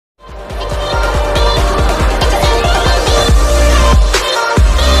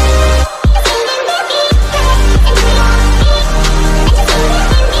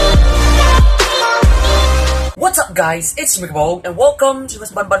guys, it's Rickbo and welcome to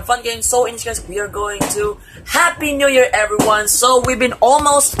this Fun Game. So in this case, we are going to Happy New Year everyone. So we've been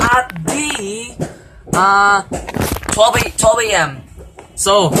almost at the 12 a.m.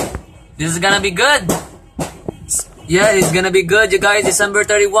 So this is gonna be good. Yeah, it's gonna be good, you guys. December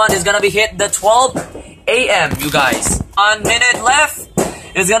 31 is gonna be hit the 12 a.m. you guys. 1 minute left.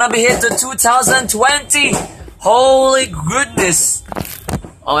 It's gonna be hit the 2020. Holy goodness.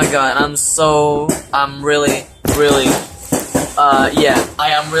 Oh my god, I'm really, yeah, I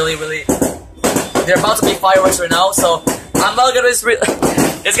am really, they're about to be fireworks right now, so I'm not gonna, it's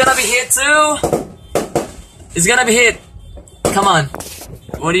gonna be hit too. It's gonna be hit. Come on.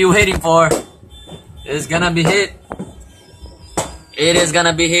 What are you waiting for? It's gonna be hit. It is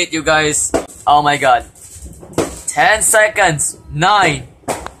gonna be hit, you guys. Oh my god. 10 seconds. 9,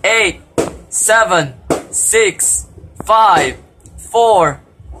 8, 7, 6, 5, 4,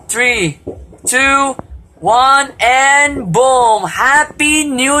 3, 2, 1, and boom! Happy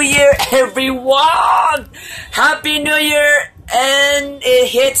New Year, everyone! Happy New Year, and it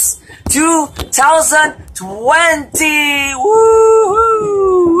hits 2020! Woohoo!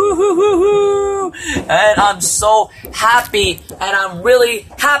 And I'm so happy, and I'm really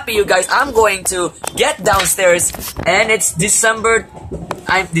happy, you guys. I'm going to get downstairs, and it's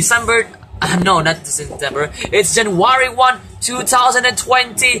no, not December. It's January 1,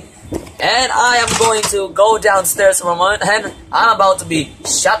 2020. And I am going to go downstairs for a moment. And I'm about to be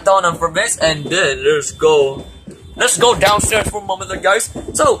shut down on purpose. And then let's go. Let's go downstairs for a moment, guys.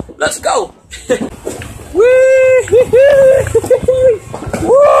 So, let's go.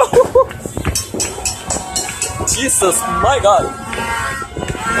 Jesus, my God.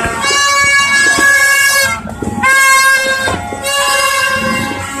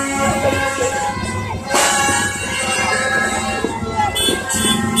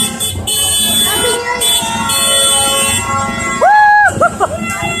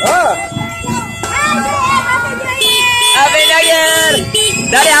 Happy New Year!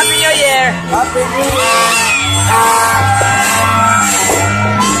 Daddy, Happy New Year! Happy New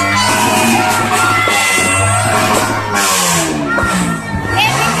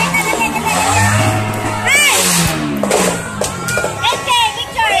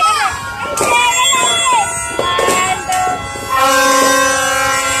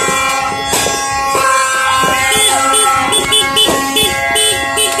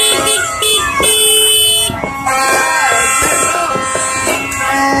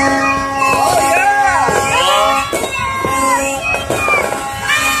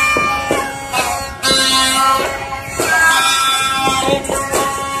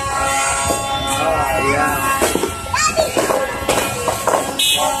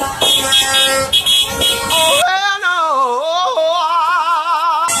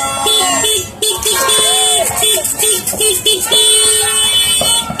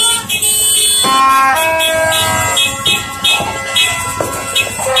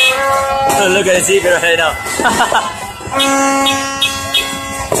Look at the secret right now.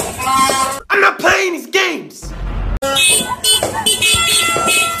 I'm not playing these games.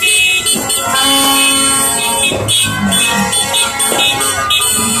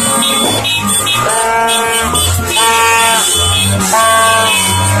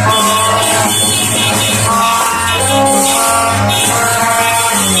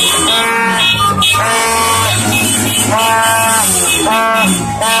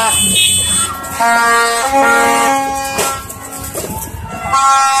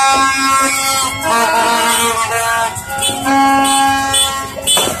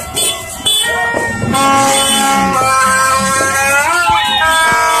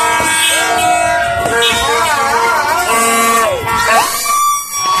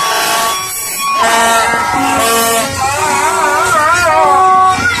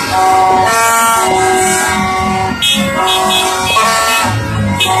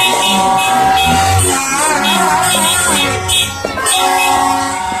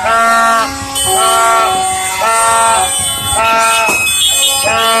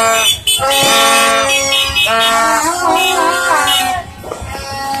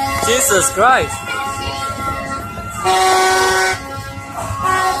 Jesus Christ.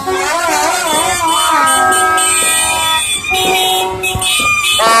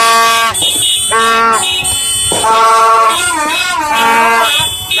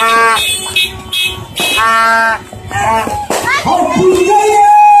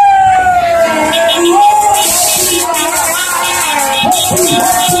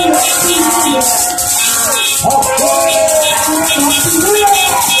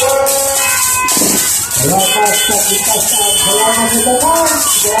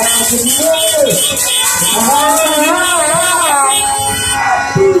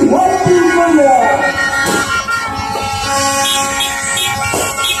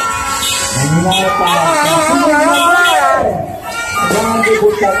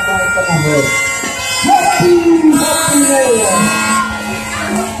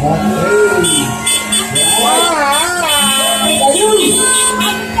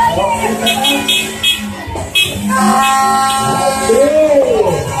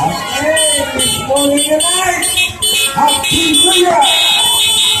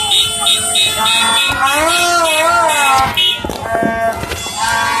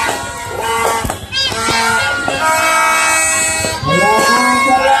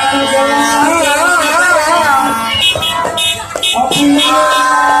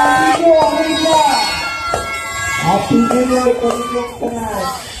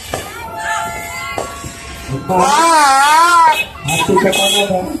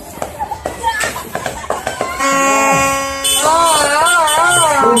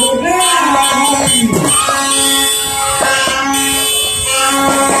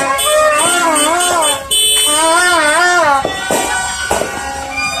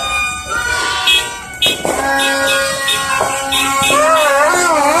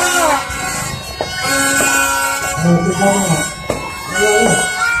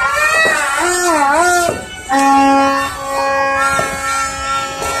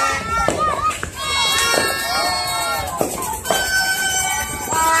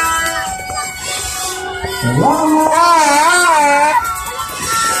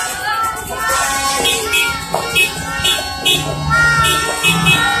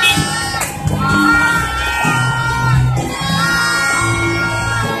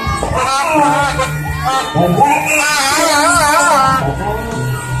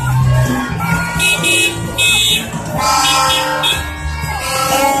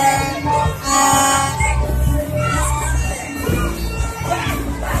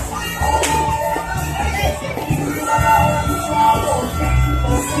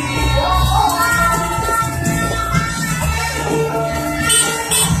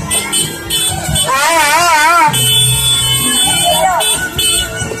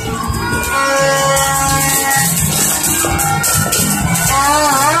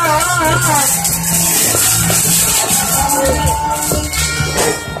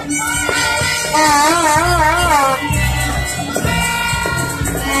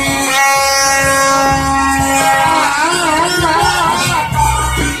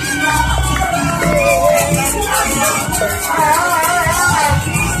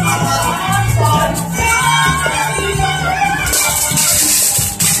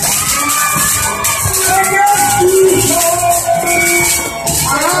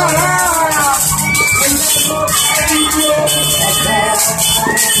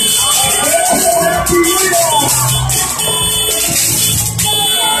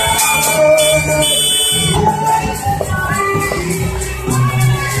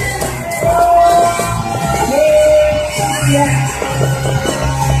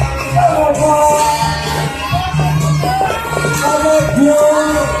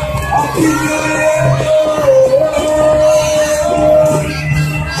 Happy